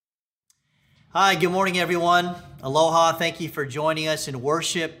Hi, good morning, everyone. Aloha. Thank you for joining us in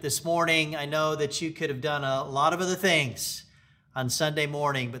worship this morning. I know that you could have done a lot of other things on Sunday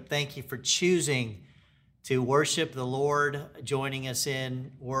morning, but thank you for choosing to worship the Lord, joining us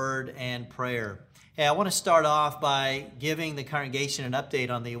in word and prayer. Hey, I want to start off by giving the congregation an update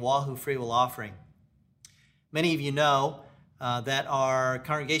on the Oahu Free Will Offering. Many of you know that our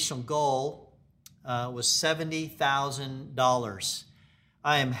congregational goal was $70,000.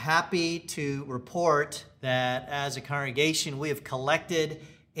 I am happy to report that as a congregation, we have collected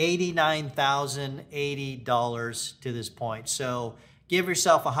 $89,080 to this point. So give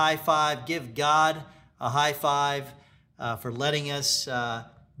yourself a high five, give God a high five for letting us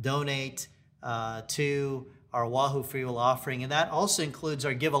donate to our Oahu Free Will Offering. And that also includes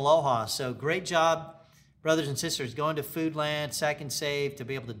our Give Aloha. So great job, brothers and sisters, going to Foodland, Second Save to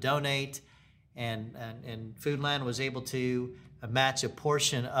be able to donate. And Foodland was able to match a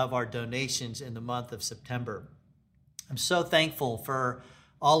portion of our donations in the month of September. I'm so thankful for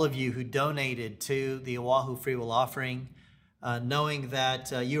all of you who donated to the Oahu Free Will Offering, knowing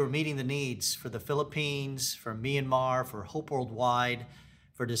that you are meeting the needs for the Philippines, for Myanmar, for Hope Worldwide,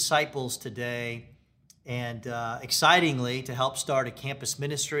 for Disciples Today, and excitingly to help start a campus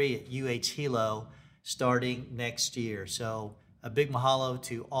ministry at UH Hilo starting next year. So a big mahalo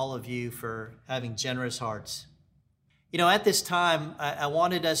to all of you for having generous hearts. You know, at this time, I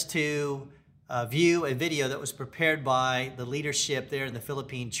wanted us to view a video that was prepared by the leadership there in the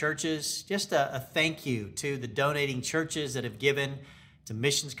Philippine churches. Just a thank you to the donating churches that have given to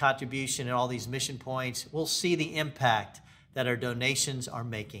missions contribution and all these mission points. We'll see the impact that our donations are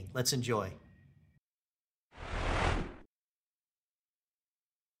making. Let's enjoy.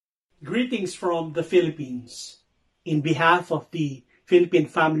 Greetings from the Philippines. In behalf of the Philippine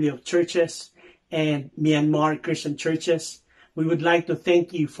family of churches and Myanmar Christian churches, we would like to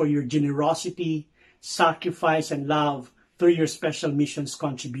thank you for your generosity, sacrifice, and love through your special missions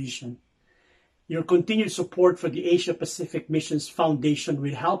contribution. Your continued support for the Asia Pacific Missions Foundation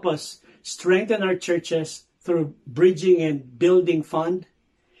will help us strengthen our churches through Bridging and Building Fund,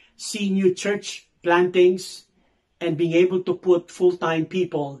 see new church plantings, and being able to put full-time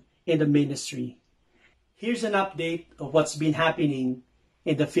people in the ministry. Here's an update of what's been happening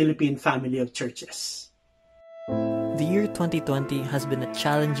in the Philippine family of churches. The year 2020 has been a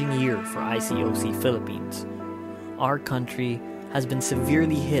challenging year for ICOC Philippines. Our country has been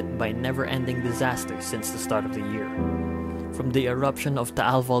severely hit by never-ending disasters since the start of the year. From the eruption of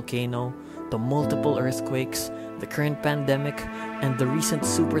Taal volcano, to multiple earthquakes, the current pandemic, and the recent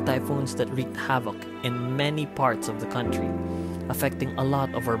super typhoons that wreaked havoc in many parts of the country, affecting a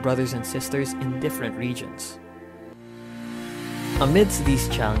lot of our brothers and sisters in different regions. Amidst these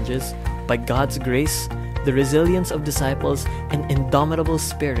challenges, by God's grace, the resilience of disciples and indomitable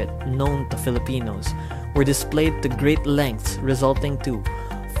spirit known to Filipinos were displayed to great lengths, resulting to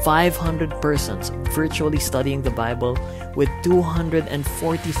 500 persons virtually studying the Bible with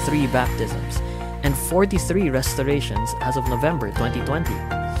 243 baptisms and 43 restorations as of November 2020.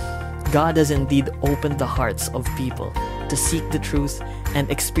 God has indeed opened the hearts of people to seek the truth and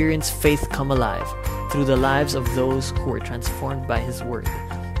experience faith come alive through the lives of those who were transformed by His Word,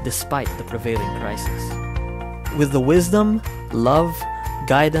 despite the prevailing crisis. With the wisdom, love,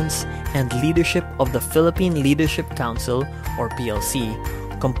 guidance, and leadership of the Philippine Leadership Council, or PLC,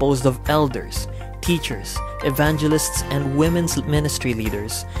 composed of elders, teachers, evangelists, and women's ministry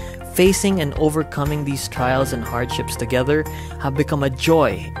leaders, facing and overcoming these trials and hardships together have become a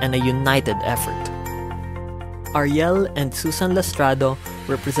joy and a united effort. Ariel and Susan Lastrado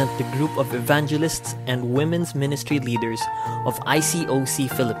represent the group of evangelists and women's ministry leaders of ICOC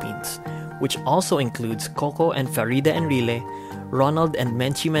Philippines, which also includes Coco and Farida Enrile, Ronald and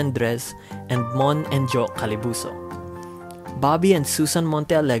Menchi Mendrez, and Mon and Jo Calibuso. Bobby and Susan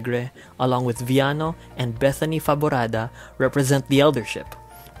Montealegre, along with Viano and Bethany Faborada, represent the eldership,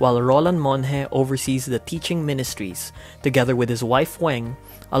 while Roland Monje oversees the teaching ministries, together with his wife Weng,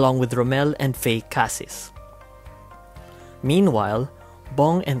 along with Romel and Faye Cassis. Meanwhile,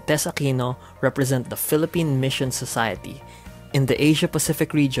 Bong and Tess Aquino represent the Philippine Mission Society. In the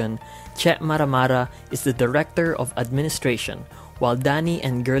Asia-Pacific region, Che Maramara is the Director of Administration, while Danny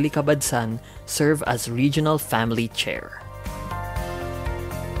and Girly Kabadsan serve as Regional Family Chair.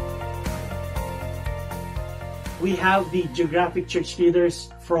 We have the geographic church leaders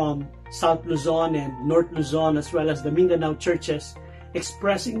from South Luzon and North Luzon, as well as the Mindanao churches,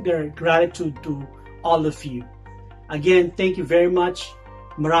 expressing their gratitude to all of you. Again, thank you very much.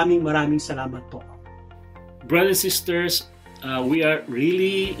 Maraming salamat po. Brothers and sisters, we are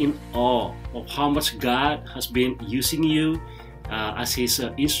really in awe of how much God has been using you as His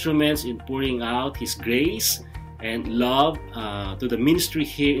instruments in pouring out His grace and love to the ministry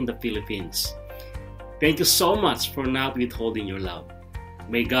here in the Philippines. Thank you so much for not withholding your love.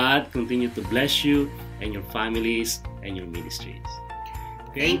 May God continue to bless you and your families and your ministries.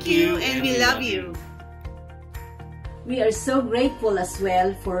 Thank you, and we love you. We are so grateful as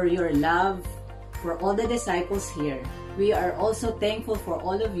well for your love for all the disciples here. We are also thankful for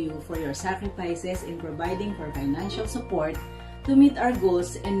all of you for your sacrifices in providing for financial support to meet our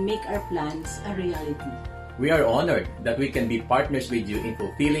goals and make our plans a reality. We are honored that we can be partners with you in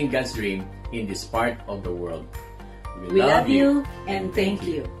fulfilling God's dream in this part of the world. We love you and thank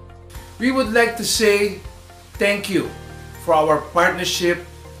you. We would like to say thank you for our partnership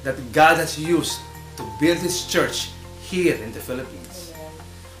that God has used to build His church here in the Philippines.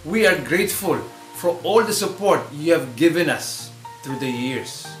 We are grateful for all the support you have given us through the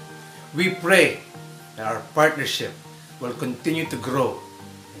years. We pray that our partnership will continue to grow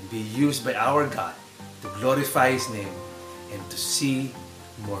and be used by our God to glorify His name and to see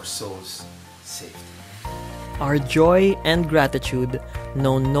more souls saved. Our joy and gratitude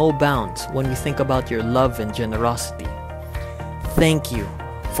know no bounds when we think about your love and generosity. Thank you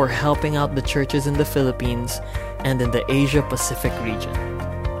for helping out the churches in the Philippines and in the Asia-Pacific region.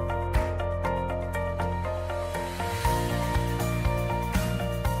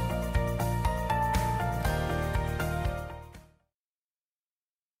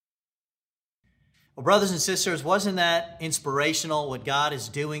 Well, brothers and sisters, wasn't that inspirational what God is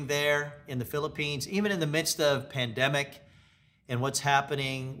doing there in the Philippines, even in the midst of pandemic and what's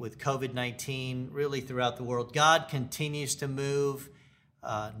happening with COVID-19 really throughout the world? God continues to move.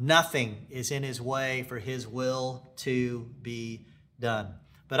 Nothing is in His way for His will to be done.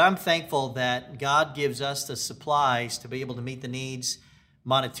 But I'm thankful that God gives us the supplies to be able to meet the needs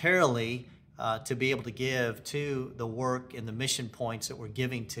monetarily, to be able to give to the work and the mission points that we're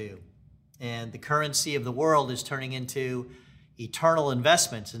giving to. And the currency of the world is turning into eternal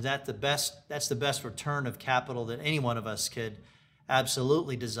investments, and that's the best return of capital that any one of us could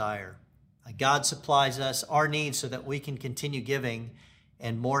absolutely desire. God supplies us our needs so that we can continue giving,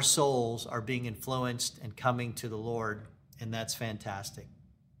 and more souls are being influenced and coming to the Lord, and that's fantastic.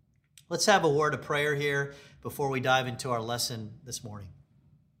 Let's have a word of prayer here before we dive into our lesson this morning.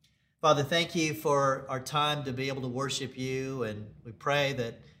 Father, thank you for our time to be able to worship you, and we pray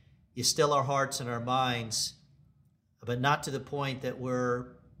that you still our hearts and our minds, but not to the point that we're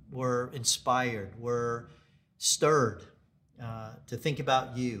inspired, we're stirred to think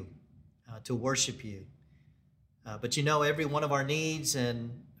about you, to worship you. But you know every one of our needs,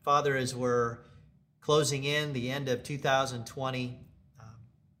 and Father, as we're closing in the end of 2020,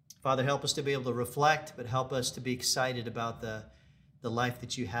 Father, help us to be able to reflect, but help us to be excited about the life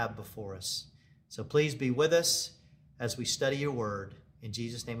that you have before us. So please be with us as we study your word. In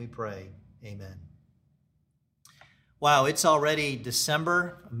Jesus' name we pray, amen. Wow, it's already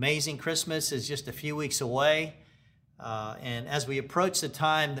December. Amazing. Christmas is just a few weeks away. And as we approach the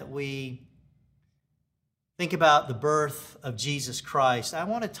time that we think about the birth of Jesus Christ, I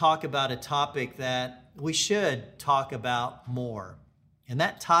want to talk about a topic that we should talk about more. And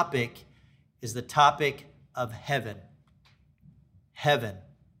that topic is the topic of heaven. Heaven.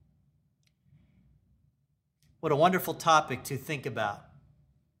 What a wonderful topic to think about.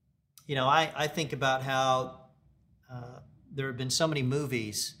 You know, I think about how there have been so many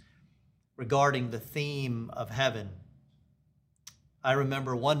movies regarding the theme of heaven. I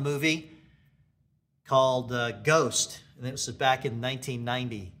remember one movie called Ghost, and it was back in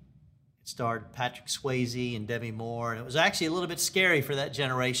 1990. It starred Patrick Swayze and Demi Moore, and it was actually a little bit scary for that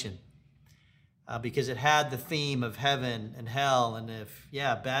generation because it had the theme of heaven and hell, and if,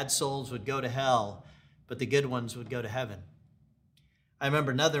 bad souls would go to hell, but the good ones would go to heaven. I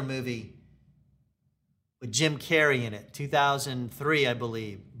remember another movie with Jim Carrey in it, 2003, I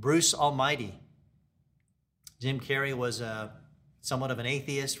believe, Bruce Almighty. Jim Carrey was somewhat of an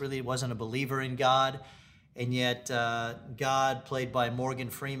atheist, really wasn't a believer in God, and yet God, played by Morgan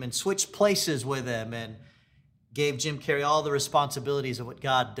Freeman, switched places with him and gave Jim Carrey all the responsibilities of what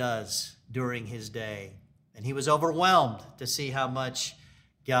God does during his day. And he was overwhelmed to see how much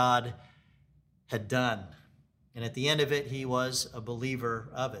God had done. And at the end of it, he was a believer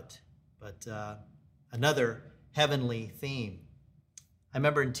of it. But another heavenly theme. I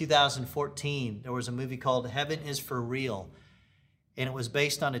remember in 2014, there was a movie called Heaven is for Real. And it was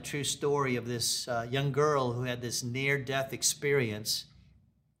based on a true story of this young girl who had this near-death experience.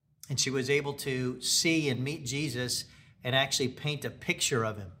 And she was able to see and meet Jesus and actually paint a picture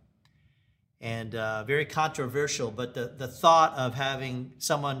of him. And very controversial, but the thought of having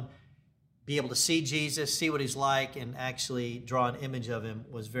someone be able to see Jesus, see what he's like, and actually draw an image of him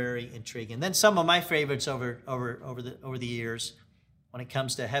was very intriguing. And then some of my favorites over the years, when it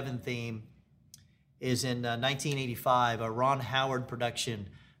comes to heaven theme, is in 1985, a Ron Howard production,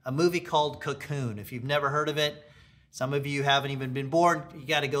 a movie called Cocoon. If you've never heard of it, some of you haven't even been born, you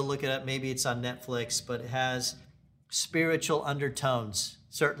got to go look it up. Maybe it's on Netflix, but it has spiritual undertones,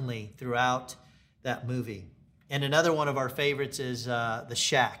 certainly, throughout that movie. And another one of our favorites is The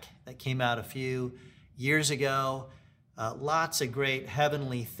Shack, that came out a few years ago. Lots of great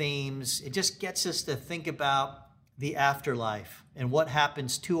heavenly themes. It just gets us to think about the afterlife and what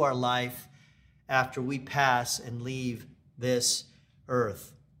happens to our life after we pass and leave this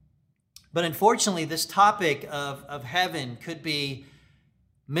earth. But unfortunately, this topic of heaven could be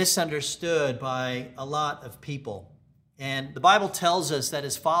misunderstood by a lot of people. And the Bible tells us that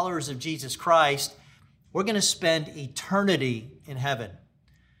as followers of Jesus Christ, we're going to spend eternity in heaven.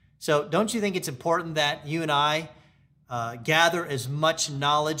 So don't you think it's important that you and I gather as much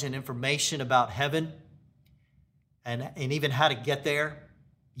knowledge and information about heaven and even how to get there?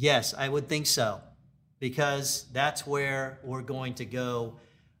 Yes, I would think so, because that's where we're going to go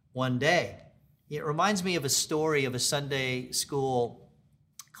one day. It reminds me of a story of a Sunday school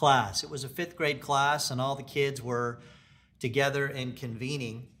class. It was a 5th grade class, and all the kids were together and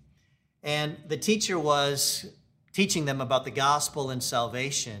convening. And the teacher was teaching them about the gospel and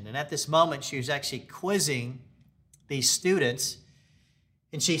salvation. And at this moment, she was actually quizzing these students.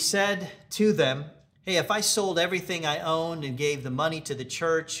 And she said to them, "Hey, if I sold everything I owned and gave the money to the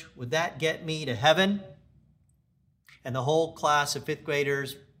church, would that get me to heaven?" And the whole class of 5th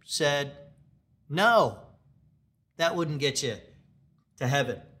graders said, "No, that wouldn't get you to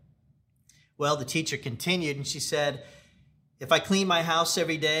heaven." Well, the teacher continued, and she said, "If I cleaned my house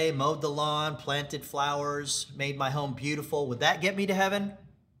every day, mowed the lawn, planted flowers, made my home beautiful, would that get me to heaven?"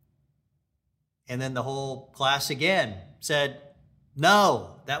 And then the whole class again said,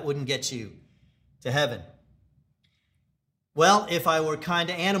 "No, that wouldn't get you to heaven." "Well, if I were kind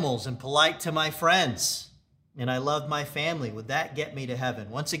to animals and polite to my friends, and I loved my family, would that get me to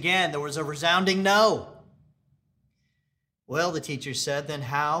heaven?" Once again, there was a resounding no. "Well," the teacher said, "then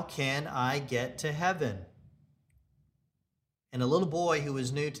how can I get to heaven?" And a little boy who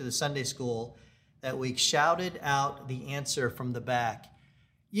was new to the Sunday school that week shouted out the answer from the back,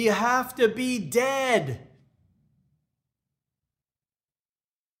 "You have to be dead."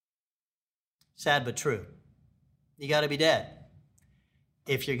 Sad but true. You got to be dead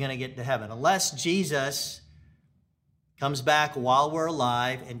if you're going to get to heaven. Unless Jesus comes back while we're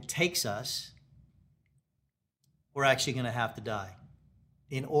alive and takes us, we're actually going to have to die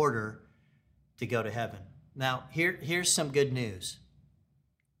in order to go to heaven. Now, here's some good news.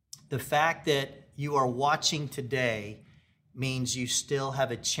 The fact that you are watching today means you still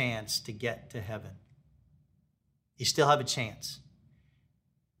have a chance to get to heaven. You still have a chance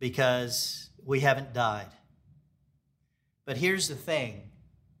because we haven't died. But here's the thing.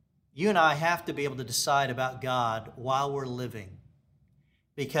 You and I have to be able to decide about God while we're living,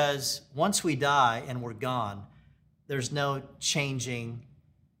 because once we die and we're gone, there's no changing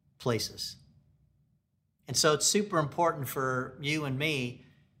places. And so it's super important for you and me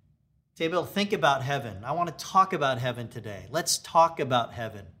to be able to think about heaven. I want to talk about heaven today. Let's talk about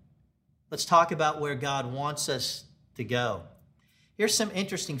heaven. Let's talk about where God wants us to go. Here's some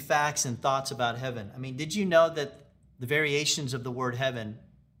interesting facts and thoughts about heaven. I mean, did you know that the variations of the word heaven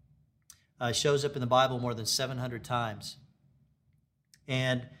shows up in the Bible more than 700 times?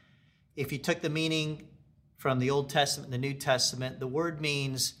 And if you took the meaning from the Old Testament and the New Testament, the word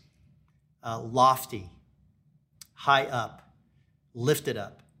means lofty, high up, lifted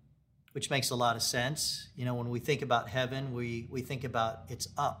up, which makes a lot of sense. You know, when we think about heaven, we think about it's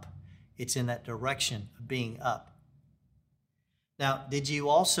up. It's in that direction of being up. Now, did you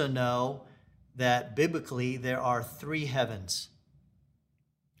also know that biblically there are 3 heavens?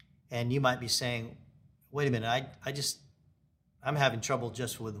 And you might be saying, wait a minute, I'm having trouble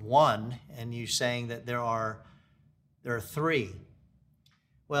just with one, and you're saying that there are 3.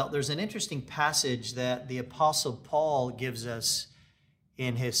 Well, there's an interesting passage that the Apostle Paul gives us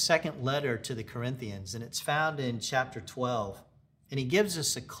in his second letter to the Corinthians, and it's found in chapter 12. And he gives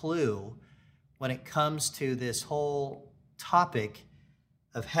us a clue when it comes to this whole topic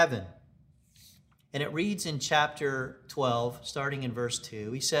of heaven. And it reads in chapter 12, starting in verse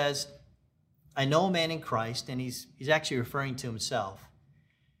 2, he says, "I know a man in Christ," and he's actually referring to himself.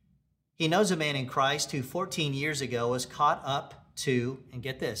 He knows a man in Christ who 14 years ago was caught up to, and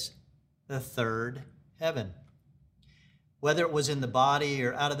get this, the 3rd heaven. Whether it was in the body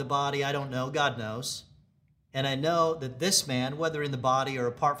or out of the body, I don't know. God knows. And I know that this man, whether in the body or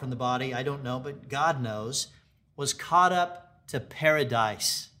apart from the body, I don't know, but God knows, was caught up to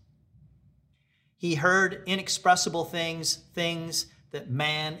paradise. He heard inexpressible things, things that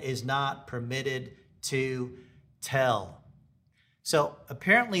man is not permitted to tell. So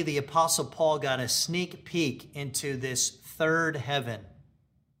apparently the Apostle Paul got a sneak peek into this third heaven.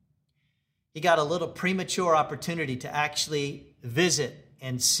 He got a little premature opportunity to actually visit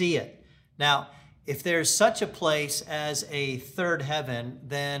and see it. Now, if there's such a place as a third heaven,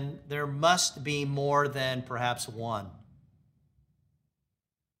 then there must be more than perhaps one.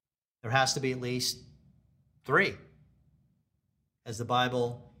 There has to be at least 3, as the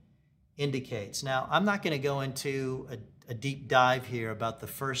Bible indicates. Now, I'm not going to go into a deep dive here about the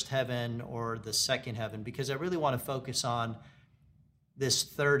first heaven or the second heaven, because I really want to focus on this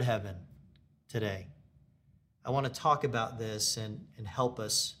third heaven today. I want to talk about this and help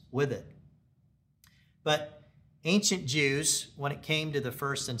us with it. But ancient Jews, when it came to the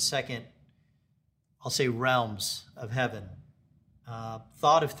first and second, I'll say realms of heaven,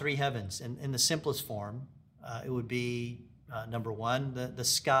 thought of 3 heavens. In the simplest form, it would be, number 1, the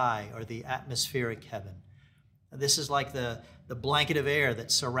sky or the atmospheric heaven. This is like the blanket of air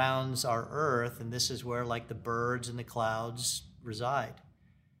that surrounds our earth, and this is where like the birds and the clouds reside.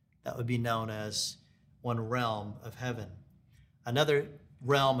 That would be known as one realm of heaven. Another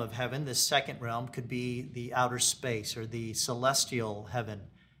realm of heaven, this second realm, could be the outer space or the celestial heaven,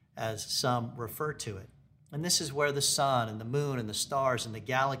 as some refer to it. And this is where the sun and the moon and the stars and the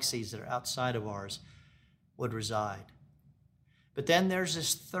galaxies that are outside of ours would reside. But then there's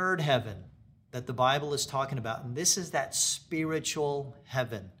this third heaven that the Bible is talking about, and this is that spiritual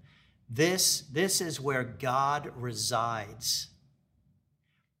heaven. This is where God resides.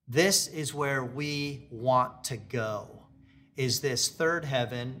 This is where we want to go, is this third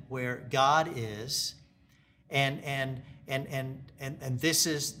heaven where God is, and this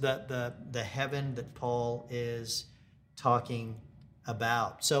is the heaven that Paul is talking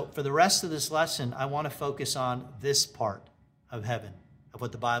about. So for the rest of this lesson, I want to focus on this part of heaven, of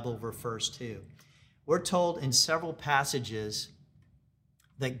what the Bible refers to. We're told in several passages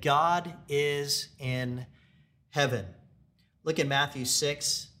that God is in heaven. Look at Matthew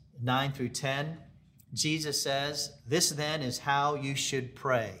 6, 9 through 10. Jesus says, "This then is how you should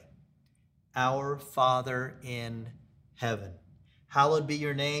pray. Our Father in heaven. Hallowed be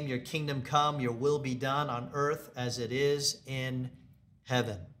your name, your kingdom come, your will be done on earth as it is in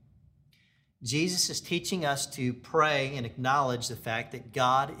heaven." Jesus is teaching us to pray and acknowledge the fact that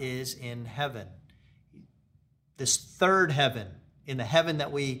God is in heaven. This third heaven, in the heaven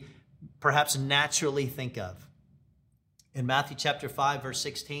that we perhaps naturally think of. In Matthew chapter 5, verse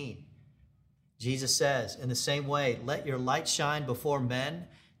 16, Jesus says, "In the same way, let your light shine before men,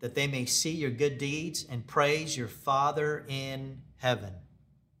 that they may see your good deeds and praise your Father in heaven."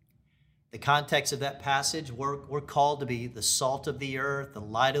 The context of that passage, we're called to be the salt of the earth, the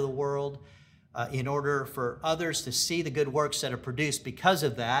light of the world, in order for others to see the good works that are produced because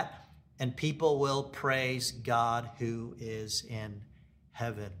of that, and people will praise God who is in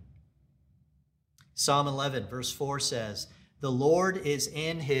heaven. Psalm 11, verse 4 says, "The Lord is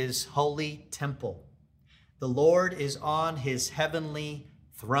in his holy temple. The Lord is on his heavenly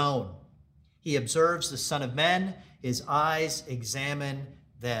throne. He observes the Son of Men. His eyes examine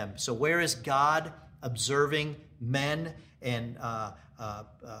them." So where is God observing men and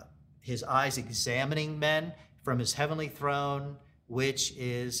his eyes examining men? From his heavenly throne, which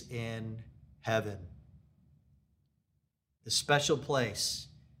is in heaven. The special place.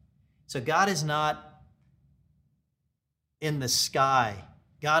 So God is not in the sky.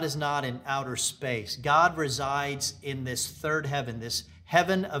 God is not in outer space. God resides in this third heaven, this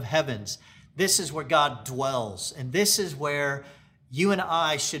heaven of heavens. This is where God dwells. And this is where you and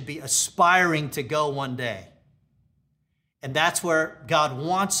I should be aspiring to go one day. And that's where God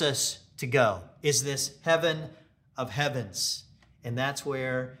wants us to go, is this heaven of heavens. And that's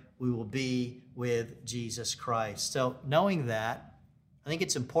where we will be with Jesus Christ. So knowing that, I think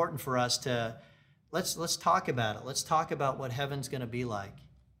it's important for us to, let's talk about it. Let's talk about what heaven's going to be like.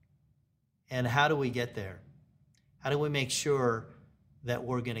 And how do we get there? How do we make sure that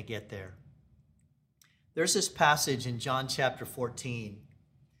we're going to get there? There's this passage in John chapter 14.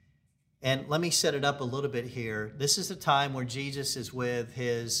 And let me set it up a little bit here. This is the time where Jesus is with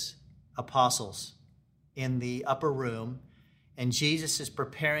his apostles in the upper room, and Jesus is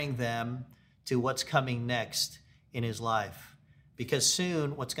preparing them to what's coming next in his life. Because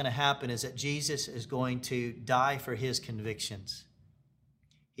soon what's going to happen is that Jesus is going to die for his convictions.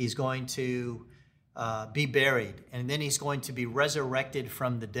 He's going to be buried, and then he's going to be resurrected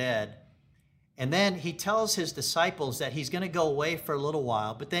from the dead. And then he tells his disciples that he's going to go away for a little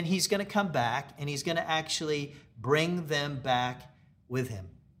while, but then he's going to come back and he's going to actually bring them back with him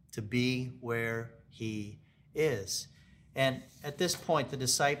to be where he is. And at this point, the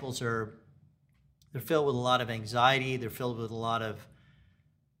disciples they're filled with a lot of anxiety. They're filled with a lot of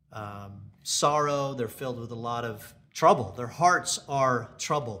sorrow. They're filled with a lot of trouble. Their hearts are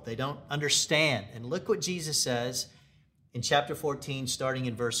troubled. They don't understand. And look what Jesus says in chapter 14, starting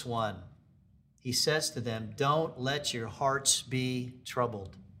in verse 1. He says to them, "Don't let your hearts be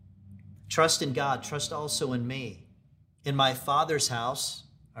troubled. Trust in God. Trust also in me. In my Father's house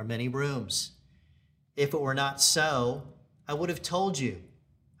are many rooms. If it were not so, I would have told you.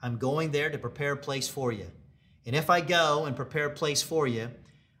 I'm going there to prepare a place for you. And if I go and prepare a place for you,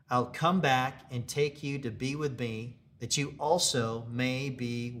 I'll come back and take you to be with me, that you also may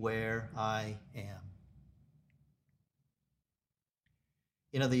be where I am."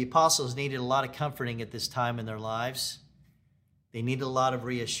 You know, the apostles needed a lot of comforting at this time in their lives. They needed a lot of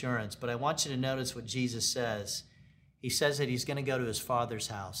reassurance. But I want you to notice what Jesus says. He says that he's going to go to his Father's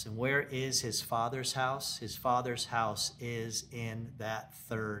house. And where is his Father's house? His Father's house is in that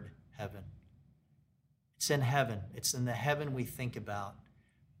third heaven. It's in heaven. It's in the heaven we think about.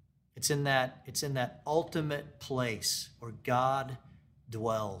 It's in that ultimate place where God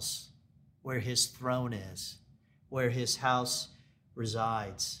dwells, where his throne is, where his house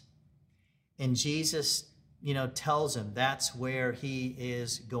resides. And Jesus, tells him that's where he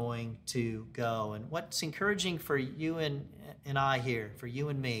is going to go. And what's encouraging for you and I here, for you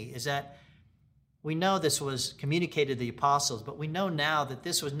and me, is that we know this was communicated to the apostles, but we know now that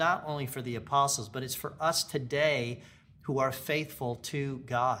this was not only for the apostles, but it's for us today who are faithful to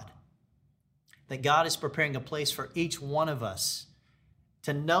God. That God is preparing a place for each one of us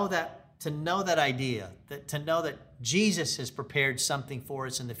to know that idea, to know that Jesus has prepared something for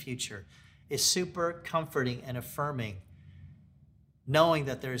us in the future, is super comforting and affirming, knowing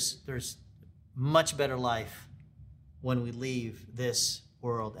that there's much better life when we leave this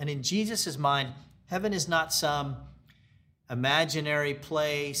world. And in Jesus' mind, heaven is not some imaginary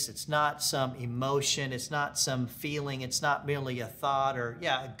place. It's not some emotion. It's not some feeling. It's not merely a thought or,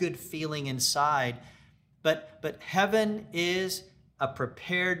 a good feeling inside. But heaven is a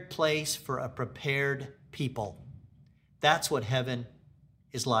prepared place for a prepared people. That's what heaven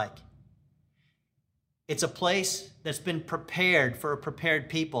is like. It's a place that's been prepared for a prepared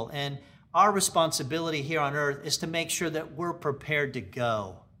people. And our responsibility here on earth is to make sure that we're prepared to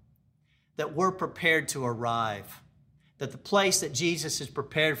go, that we're prepared to arrive, that the place that Jesus has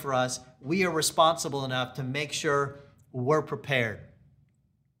prepared for us, we are responsible enough to make sure we're prepared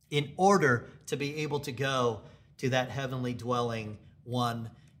in order to be able to go to that heavenly dwelling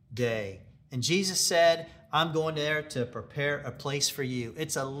one day. And Jesus said, "I'm going there to prepare a place for you."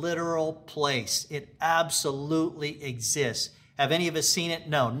 It's a literal place. It absolutely exists. Have any of us seen it?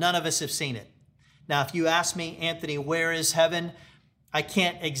 No, none of us have seen it. Now, if you ask me, "Anthony, where is heaven?" I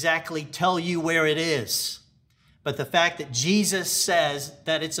can't exactly tell you where it is. But the fact that Jesus says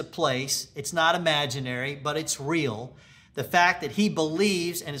that it's a place, it's not imaginary, but it's real. The fact that he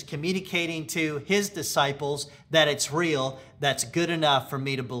believes and is communicating to his disciples that it's real, that's good enough for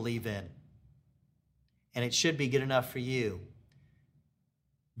me to believe in. And it should be good enough for you.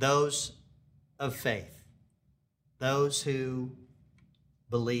 Those of faith, those who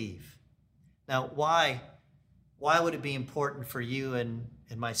believe. Now, why would it be important for you and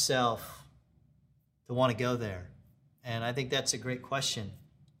myself to want to go there? And I think that's a great question.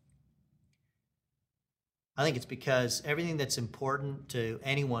 I think it's because everything that's important to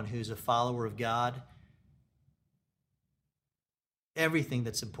anyone who's a follower of God, everything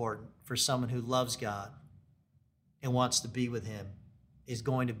that's important for someone who loves God and wants to be with him is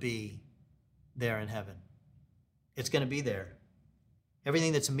going to be there in heaven. It's going to be there.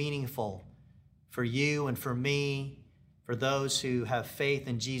 Everything that's meaningful for you and for me, for those who have faith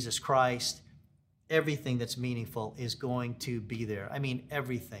in Jesus Christ, everything that's meaningful is going to be there. I mean,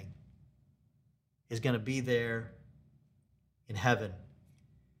 everything is going to be there in heaven.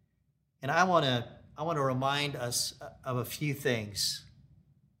 And I want to remind us of a few things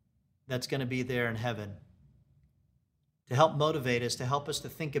that's going to be there in heaven to help motivate us, to help us to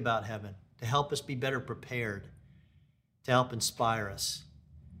think about heaven, to help us be better prepared, to help inspire us.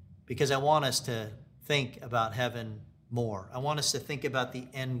 Because I want us to think about heaven more. I want us to think about the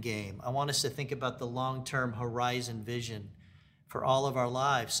end game. I want us to think about the long-term horizon vision for all of our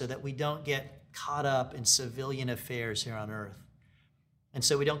lives so that we don't get caught up in civilian affairs here on earth. And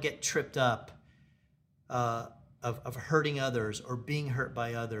so we don't get tripped up of hurting others or being hurt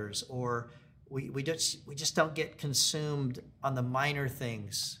by others, or we just don't get consumed on the minor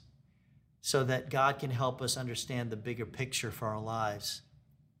things so that God can help us understand the bigger picture for our lives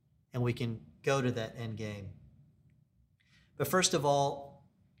and we can go to that end game. But first of all,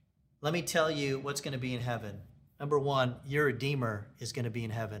 let me tell you what's going to be in heaven. Number one, your Redeemer is going to be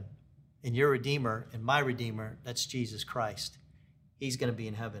in heaven. And your Redeemer and my Redeemer, that's Jesus Christ. He's going to be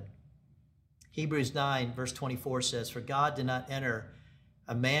in heaven. Hebrews 9, verse 24 says, "For God did not enter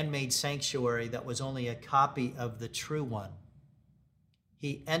a man-made sanctuary that was only a copy of the true one.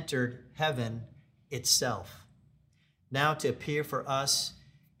 He entered heaven itself, now to appear for us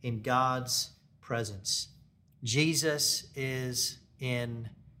in God's presence." Jesus is in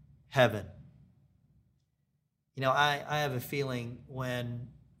heaven. You know, I have a feeling when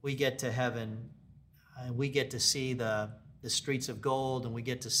we get to heaven, and we get to see the streets of gold, and we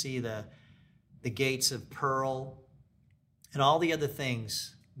get to see the gates of pearl, and all the other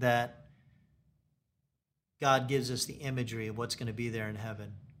things that God gives us the imagery of what's going to be there in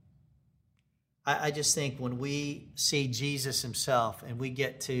heaven. I just think when we see Jesus himself and we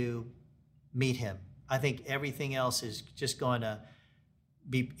get to meet him, I think everything else is just going to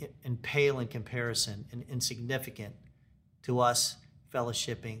be pale in comparison and insignificant to us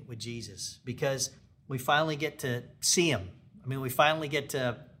fellowshipping with Jesus, because we finally get to see him. I mean, we finally get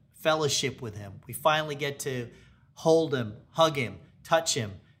to fellowship with him. We finally get to hold him, hug him, touch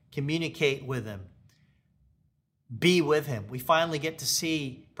him, communicate with him, be with him. We finally get to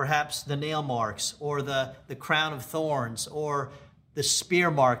see perhaps the nail marks or the crown of thorns or the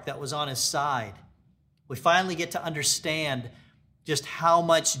spear mark that was on his side. We finally get to understand just how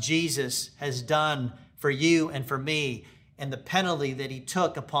much Jesus has done for you and for me and the penalty that he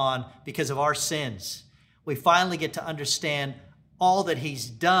took upon because of our sins. We finally get to understand all that he's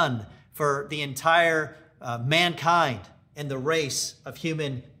done for the entire mankind and the race of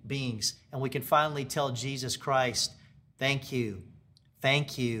human beings. And we can finally tell Jesus Christ, thank you,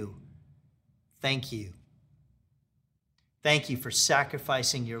 thank you, thank you. Thank you for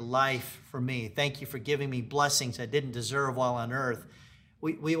sacrificing your life for me. Thank you for giving me blessings I didn't deserve while on earth.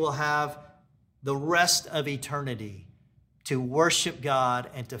 We will have the rest of eternity to worship God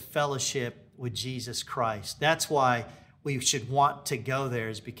and to fellowship with Jesus Christ. That's why we should want to go there,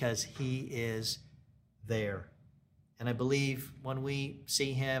 is because he is there. And I believe when we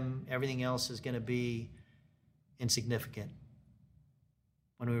see him, everything else is going to be insignificant.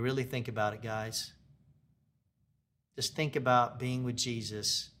 When we really think about it, guys, just think about being with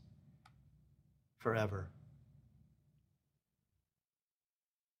Jesus forever.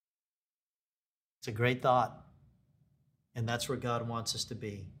 It's a great thought, and that's where God wants us to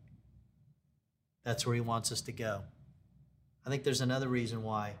be. That's where he wants us to go. I think there's another reason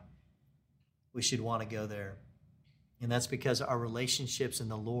why we should want to go there, and that's because our relationships in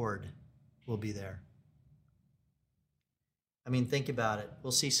the Lord will be there. I mean, think about it.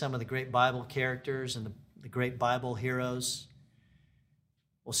 We'll see some of the great Bible characters and the great Bible heroes.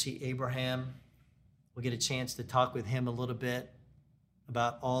 We'll see Abraham. We'll get a chance to talk with him a little bit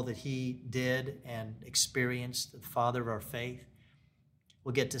about all that he did and experienced, the father of our faith.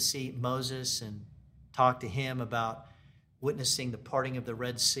 We'll get to see Moses and talk to him about witnessing the parting of the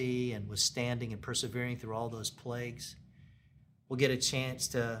Red Sea and withstanding and persevering through all those plagues. We'll get a chance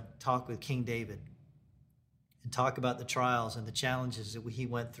to talk with King David and talk about the trials and the challenges that he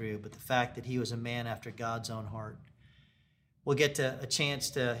went through, but the fact that he was a man after God's own heart. We'll get a chance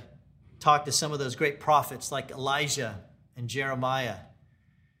to talk to some of those great prophets like Elijah and Jeremiah.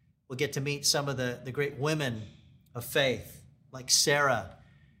 We'll get to meet some of the great women of faith like Sarah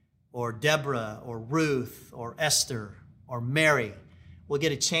or Deborah or Ruth or Esther or Mary. We'll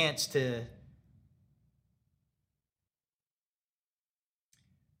get a chance to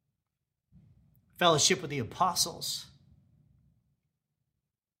fellowship with the apostles.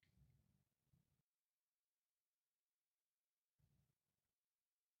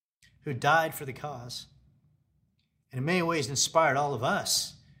 Who died for the cause, and in many ways inspired all of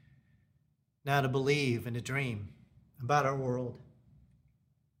us now to believe and to dream about our world.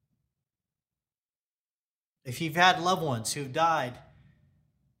 If you've had loved ones who've died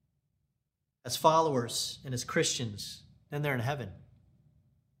as followers and as Christians, then they're in heaven.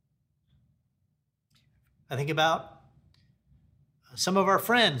 I think about some of our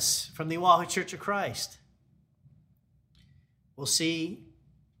friends from the Oahu Church of Christ. We'll see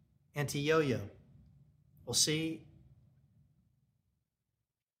Auntie Yo-Yo. We'll see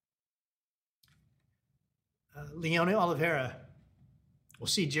Leone Oliveira. We'll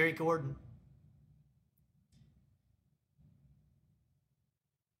see Jerry Gordon.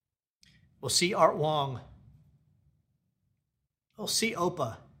 We'll see Art Wong. We'll see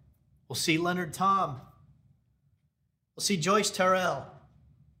Opa. We'll see Leonard Tom. We'll see Joyce Terrell.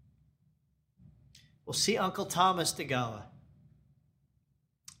 We'll see Uncle Thomas Degawa,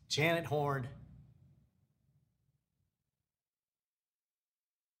 Janet Horn,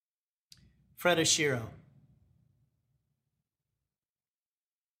 Fred Oshiro.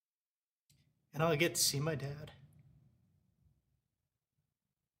 And I'll get to see my dad.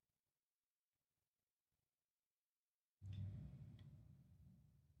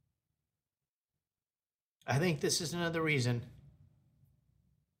 I think this is another reason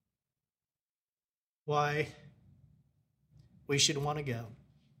why we should want to go.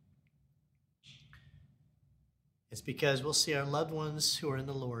 It's because we'll see our loved ones who are in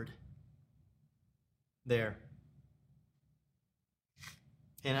the Lord there.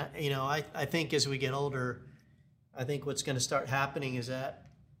 And I think as we get older, I think what's going to start happening is that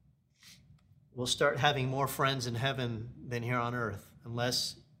we'll start having more friends in heaven than here on earth,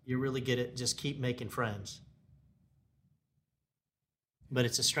 unless you really get it, just keep making friends. But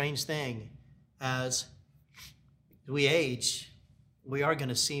it's a strange thing. As we age, we are going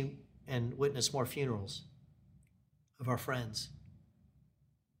to see and witness more funerals of our friends.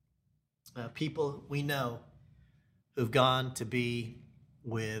 People we know who've gone to be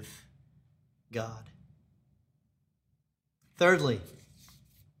with God. Thirdly,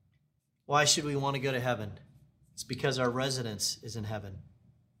 why should we want to go to heaven? It's because our residence is in heaven.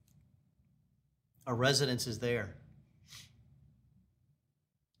 Our residence is there.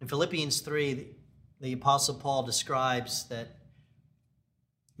 In Philippians 3, the Apostle Paul describes that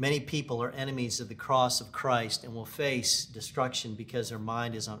many people are enemies of the cross of Christ and will face destruction because their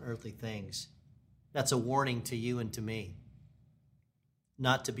mind is on earthly things. That's a warning to you and to me,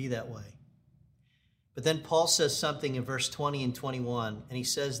 not to be that way. But then Paul says something in verse 20 and 21, and he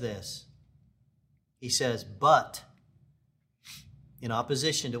says this. He says, but, in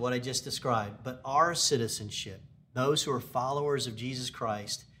opposition to what I just described, but our citizenship, those who are followers of Jesus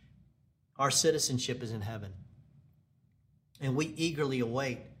Christ, our citizenship is in heaven. And we eagerly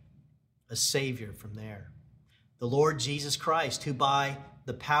await a Savior from there. The Lord Jesus Christ, who by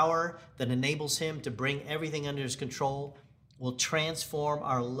the power that enables him to bring everything under his control, will transform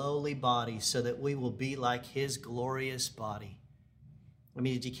our lowly bodies so that we will be like his glorious body. I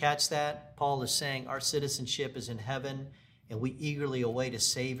mean, did you catch that? Paul is saying our citizenship is in heaven, and we eagerly await a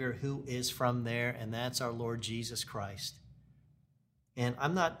Savior who is from there, and that's our Lord Jesus Christ. And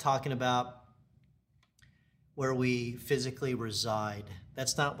I'm not talking about where we physically reside.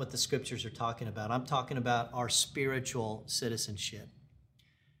 That's not what the scriptures are talking about. I'm talking about our spiritual citizenship.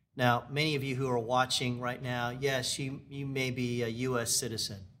 Now, many of you who are watching right now, yes, you may be a U.S.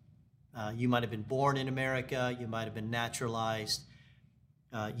 citizen. You might have been born in America. You might have been naturalized.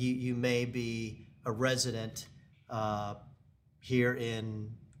 You may be a resident here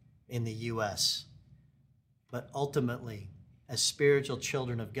in the U.S. But ultimately, as spiritual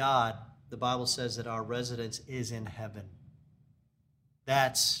children of God, the Bible says that our residence is in heaven.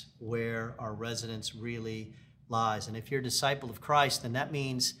 That's where our residence really lies. And if you're a disciple of Christ, then that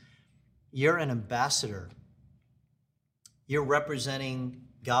means you're an ambassador. You're representing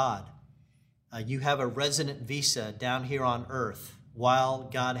God. You have a resident visa down here on earth while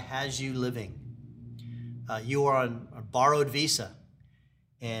God has you living. You are on a borrowed visa.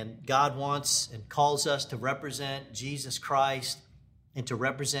 And God wants and calls us to represent Jesus Christ and to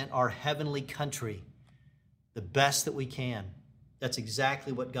represent our heavenly country the best that we can. That's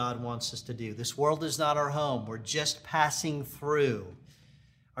exactly what God wants us to do. This world is not our home. We're just passing through.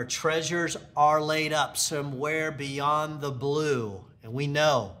 Our treasures are laid up somewhere beyond the blue. And we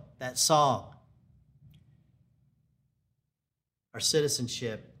know that song. Our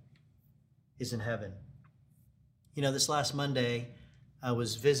citizenship is in heaven. You know, this last Monday, I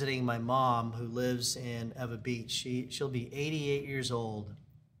was visiting my mom who lives in Eva Beach. She'll be 88 years old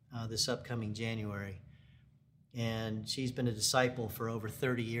this upcoming January. And she's been a disciple for over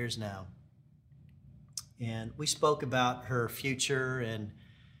 30 years now. And we spoke about her future and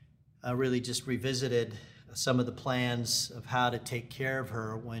really just revisited some of the plans of how to take care of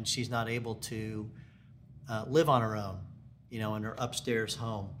her when she's not able to live on her own, you know, in her upstairs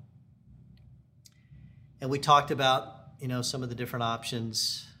home. And we talked about, you know, some of the different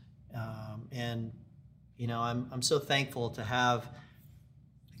options. And, you know, I'm so thankful to have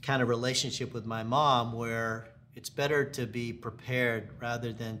a kind of relationship with my mom where it's better to be prepared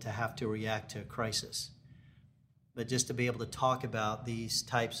rather than to have to react to a crisis. But just to be able to talk about these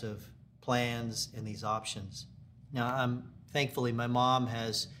types of plans and these options. Now, thankfully, my mom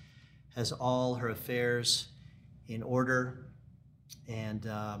has all her affairs in order, and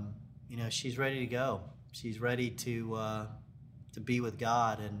you know, she's ready to go. She's ready to be with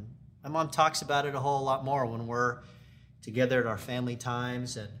God, and my mom talks about it a whole lot more when we're together at our family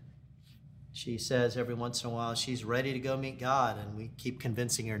times, and She says every once in a while she's ready to go meet God, and we keep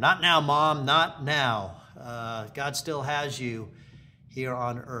convincing her, not now, Mom, not now. God still has you here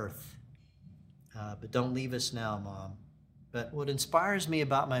on earth, but don't leave us now, Mom. But what inspires me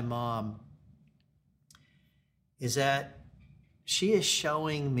about my mom is that she is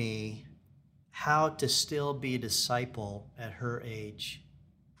showing me how to still be a disciple at her age.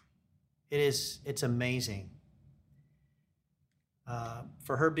 It's amazing.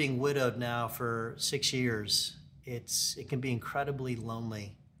 For her being widowed now for 6 years, it can be incredibly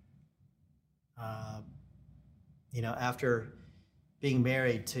lonely. After being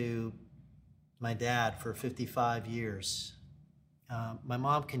married to my dad for 55 years, my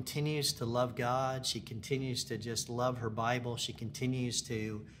mom continues to love God. She continues to just love her Bible. She continues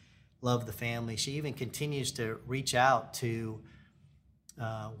to love the family. She even continues to reach out to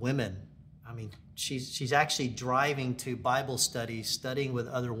women. I mean, she's actually driving to Bible studies, studying with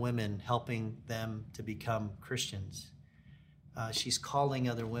other women, helping them to become Christians. She's calling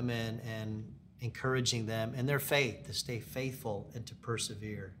other women and encouraging them in their faith to stay faithful and to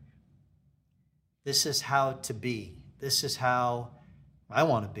persevere. This is how to be. This is how I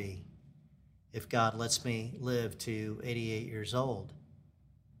want to be if God lets me live to 88 years old.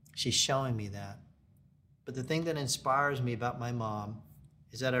 She's showing me that. But the thing that inspires me about my mom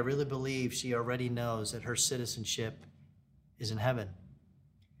is that I really believe she already knows that her citizenship is in heaven.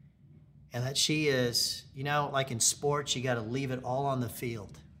 And that she is, like in sports, you got to leave it all on the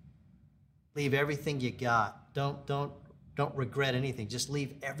field. Leave everything you got. Don't regret anything. Just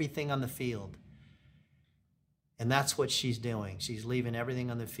leave everything on the field. And that's what she's doing. She's leaving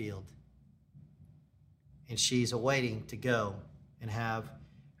everything on the field. And she's awaiting to go and have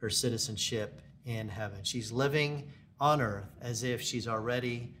her citizenship in heaven. She's living on earth as if she's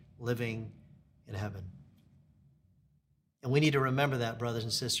already living in heaven. And we need to remember that, brothers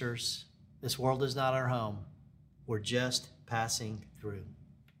and sisters. This world is not our home. We're just passing through.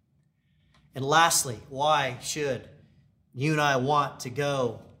 And lastly, why should you and I want to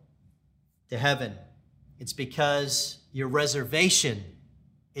go to heaven? It's because your reservation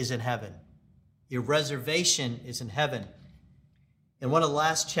is in heaven. Your reservation is in heaven. In one of the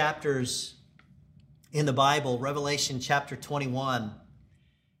last chapters in the Bible, Revelation chapter 21,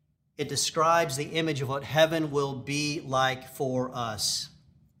 it describes the image of what heaven will be like for us.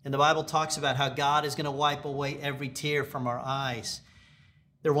 And the Bible talks about how God is going to wipe away every tear from our eyes.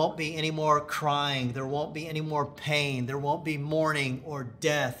 There won't be any more crying. There won't be any more pain. There won't be mourning or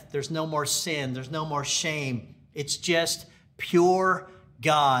death. There's no more sin. There's no more shame. It's just pure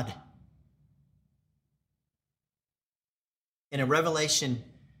God. And in Revelation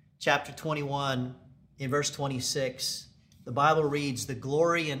chapter 21, in verse 26, the Bible reads, "The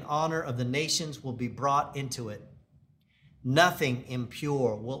glory and honor of the nations will be brought into it. Nothing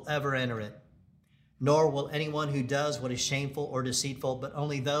impure will ever enter it. Nor will anyone who does what is shameful or deceitful, but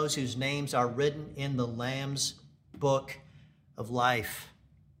only those whose names are written in the Lamb's book of life."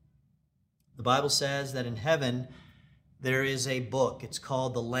 The Bible says that in heaven there is a book. It's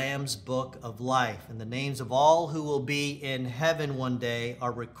called the Lamb's book of life. And the names of all who will be in heaven one day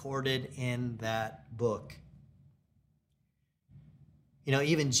are recorded in that book.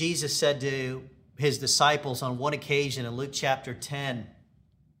 Even Jesus said to his disciples on one occasion in Luke chapter 10,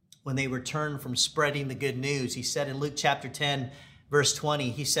 when they returned from spreading the good news, he said in Luke chapter 10, verse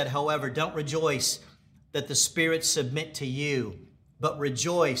 20, he said, "However, don't rejoice that the spirits submit to you, but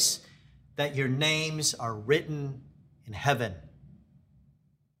rejoice that your names are written in heaven."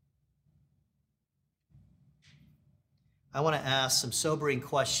 I want to ask some sobering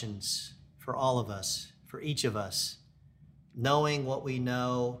questions for all of us, for each of us, knowing what we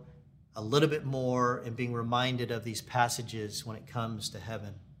know a little bit more and being reminded of these passages when it comes to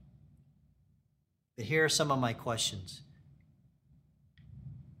heaven. But here are some of my questions.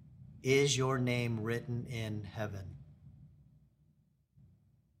 Is your name written in heaven?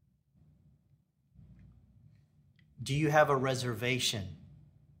 Do you have a reservation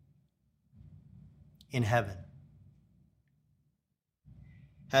in heaven?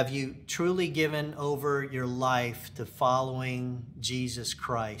 Have you truly given over your life to following Jesus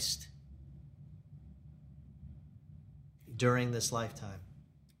Christ during this lifetime?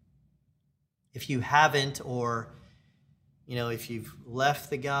 If you haven't, or if you've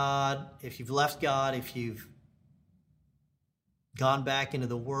left God, if you've gone back into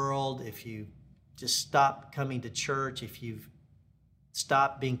the world, if you just stopped coming to church, if you've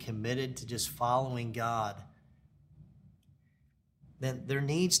stopped being committed to just following God, then there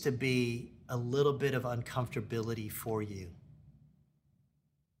needs to be a little bit of uncomfortability for you.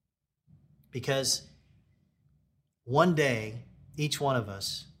 Because one day, each one of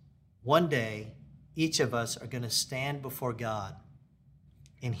us one day, each of us are going to stand before God,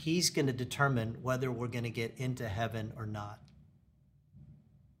 and He's going to determine whether we're going to get into heaven or not.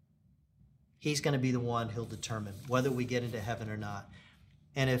 He's going to be the one who'll determine whether we get into heaven or not.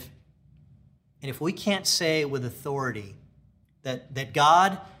 And if we can't say with authority that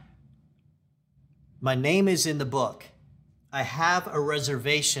God, my name is in the book, I have a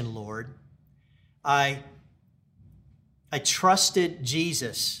reservation, Lord, I trusted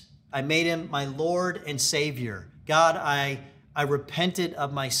Jesus, I made Him my Lord and Savior. God, I repented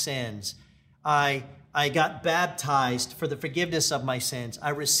of my sins. I got baptized for the forgiveness of my sins.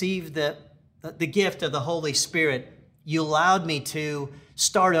 I received the gift of the Holy Spirit. You allowed me to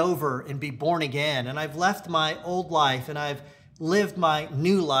start over and be born again. And I've left my old life and I've lived my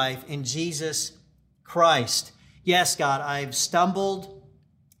new life in Jesus Christ. Yes, God, I've stumbled.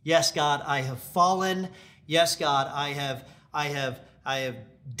 Yes, God, I have fallen. Yes, God, I have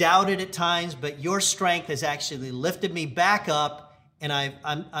doubted at times, but your strength has actually lifted me back up, and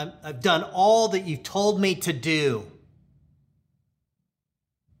I've done all that you've told me to do.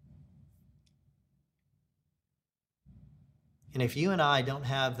 And if you and I don't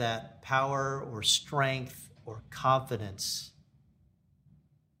have that power or strength or confidence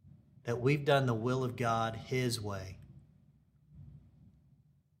that we've done the will of God His way,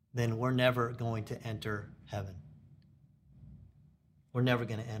 then we're never going to enter heaven. We're never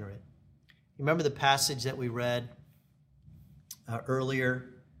going to enter it. You remember the passage that we read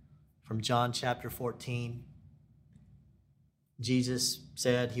earlier from John chapter 14? Jesus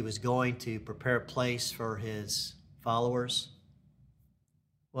said He was going to prepare a place for His followers.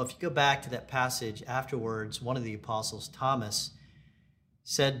 Well, if you go back to that passage afterwards, one of the apostles, Thomas,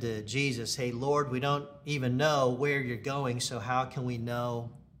 said to Jesus, "Hey, Lord, we don't even know where you're going, so how can we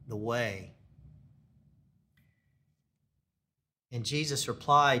know the way?" And Jesus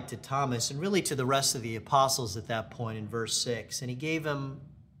replied to Thomas, and really to the rest of the apostles at that point in verse 6, and he gave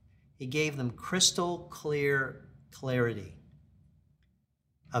them crystal clear clarity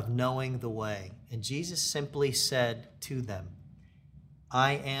of knowing the way. And Jesus simply said to them,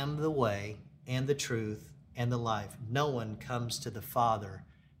 "I am the way and the truth and the life. No one comes to the Father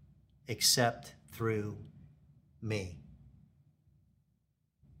except through me."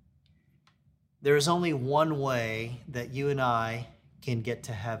 There is only one way that you and I can get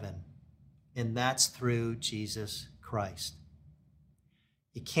to heaven, and that's through Jesus Christ.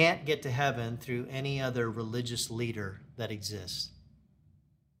 You can't get to heaven through any other religious leader that exists.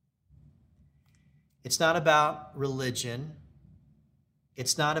 It's not about religion.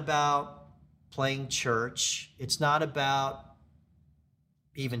 It's not about playing church. It's not about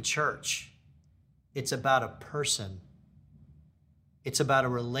even church. It's about a person. It's about a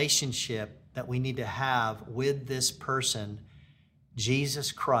relationship that we need to have with this person,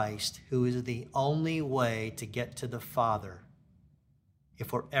 Jesus Christ, who is the only way to get to the Father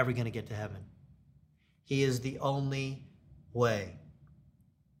if we're ever going to get to heaven. He is the only way.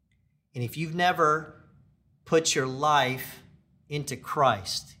 And if you've never put your life into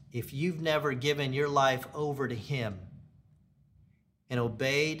Christ, if you've never given your life over to Him and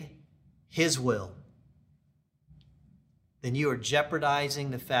obeyed His will, then you are jeopardizing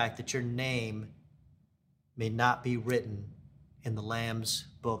the fact that your name may not be written in the Lamb's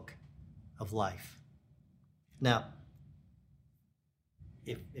book of life. Now,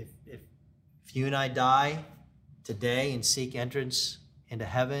 if you and I die today and seek entrance into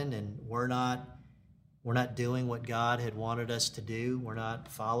heaven, and we're not doing what God had wanted us to do, we're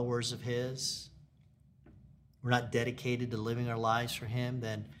not followers of His, we're not dedicated to living our lives for Him,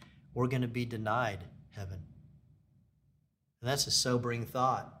 then we're going to be denied heaven. And that's a sobering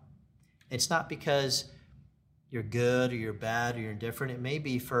thought. It's not because you're good or you're bad or you're indifferent. It may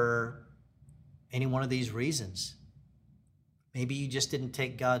be for any one of these reasons. Maybe you just didn't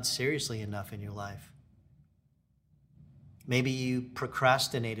take God seriously enough in your life. Maybe you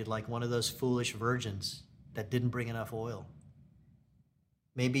procrastinated like one of those foolish virgins that didn't bring enough oil.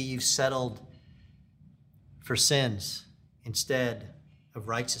 Maybe you've settled for sins instead of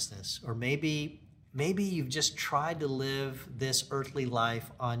righteousness. Or maybe you've just tried to live this earthly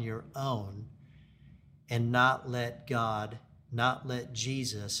life on your own and not let God, not let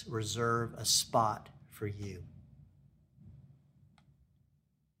Jesus reserve a spot for you.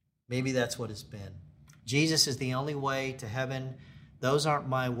 Maybe that's what it's been. Jesus is the only way to heaven. Those aren't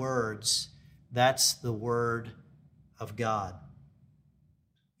my words. That's the word of God.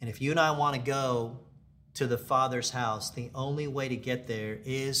 And if you and I want to go to the Father's house, the only way to get there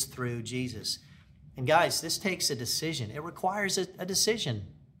is through Jesus. And guys, this takes a decision. It requires a decision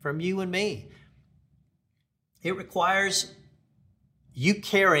from you and me. It requires you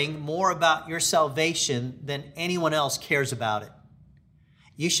caring more about your salvation than anyone else cares about it.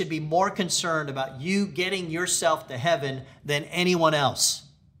 You should be more concerned about you getting yourself to heaven than anyone else.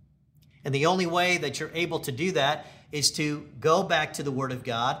 And the only way that you're able to do that is to go back to the Word of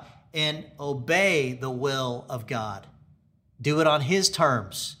God and obey the will of God. Do it on His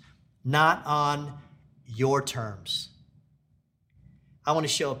terms, not on your terms. I want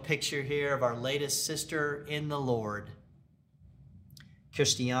to show a picture here of our latest sister in the Lord,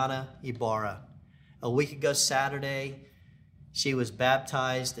 Christiana Ibarra. A week ago Saturday, she was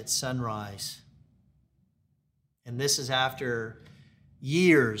baptized at sunrise. And this is after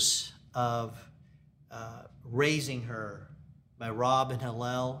years of raising her by Rob and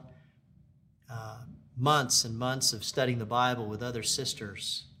Hillel, months and months of studying the Bible with other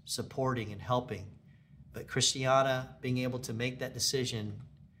sisters, supporting and helping. But Christiana being able to make that decision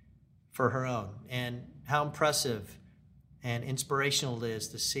for her own. And how impressive and inspirational it is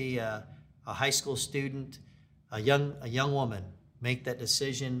to see a high school student, a young woman, make that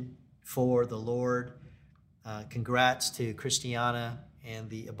decision for the Lord. Congrats to Christiana and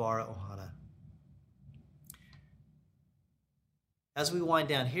the Ibarra Ohana. As we wind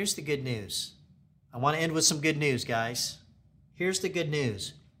down, here's the good news. I want to end with some good news, guys. Here's the good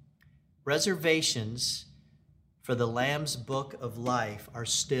news. Reservations for the Lamb's Book of Life are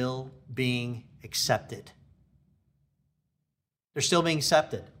still being accepted. They're still being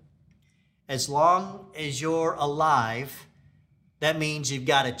accepted. As long as you're alive, that means you've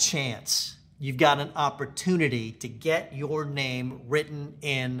got a chance. You've got an opportunity to get your name written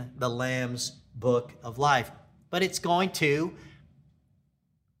in the Lamb's Book of Life. But it's going to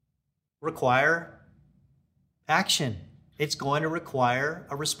require action. It's going to require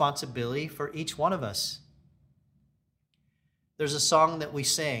a responsibility for each one of us. There's a song that we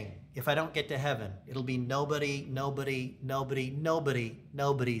sing, if I don't get to heaven, it'll be nobody's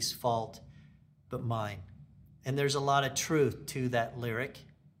fault but mine. And there's a lot of truth to that lyric.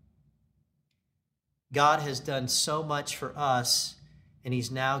 God has done so much for us, and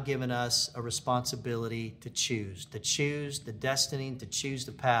He's now given us a responsibility to choose the destiny, to choose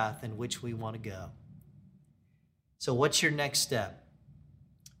the path in which we want to go. So what's your next step?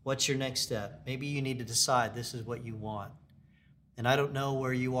 What's your next step? Maybe you need to decide this is what you want. And I don't know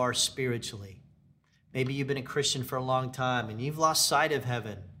where you are spiritually. Maybe you've been a Christian for a long time and you've lost sight of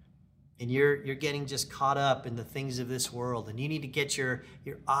heaven. And you're getting just caught up in the things of this world. And you need to get your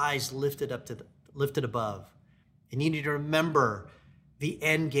eyes lifted above. And you need to remember the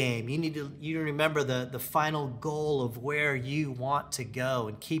end game. You need to remember the final goal of where you want to go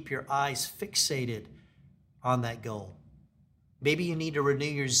and keep your eyes fixated on that goal. Maybe you need to renew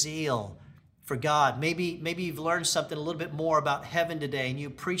your zeal for God. Maybe you've learned something a little bit more about heaven today and you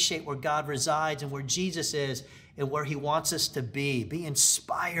appreciate where God resides and where Jesus is and where He wants us to be. Be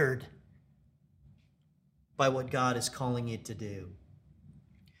inspired by what God is calling you to do.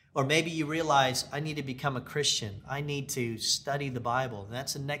 Or maybe you realize, I need to become a Christian. I need to study the Bible. And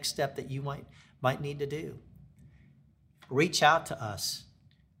that's the next step that you might need to do. Reach out to us.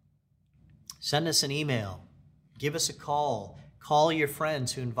 Send us an email. Give us a call. Call your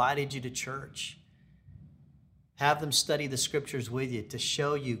friends who invited you to church. Have them study the scriptures with you to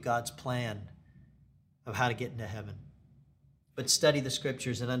show you God's plan of how to get into heaven. But study the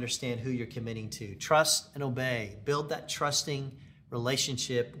scriptures and understand who you're committing to. Trust and obey. Build that trusting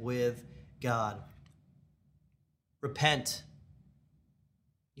relationship with God. Repent.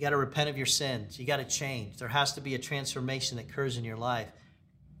 You got to repent of your sins. You got to change. There has to be a transformation that occurs in your life.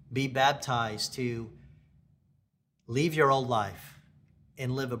 Be baptized to leave your old life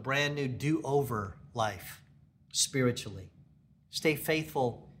and live a brand new do-over life spiritually. Stay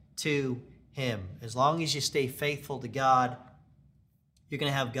faithful to Him. As long as you stay faithful to God, you're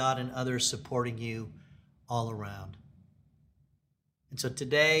going to have God and others supporting you all around. And so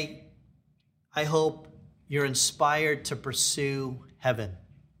today, I hope you're inspired to pursue heaven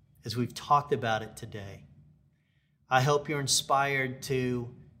as we've talked about it today. I hope you're inspired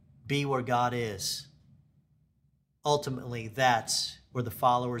to be where God is. Ultimately, that's where the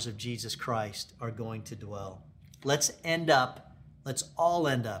followers of Jesus Christ are going to dwell. Let's all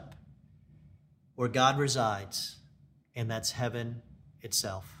end up where God resides, and that's heaven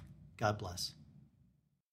itself. God bless.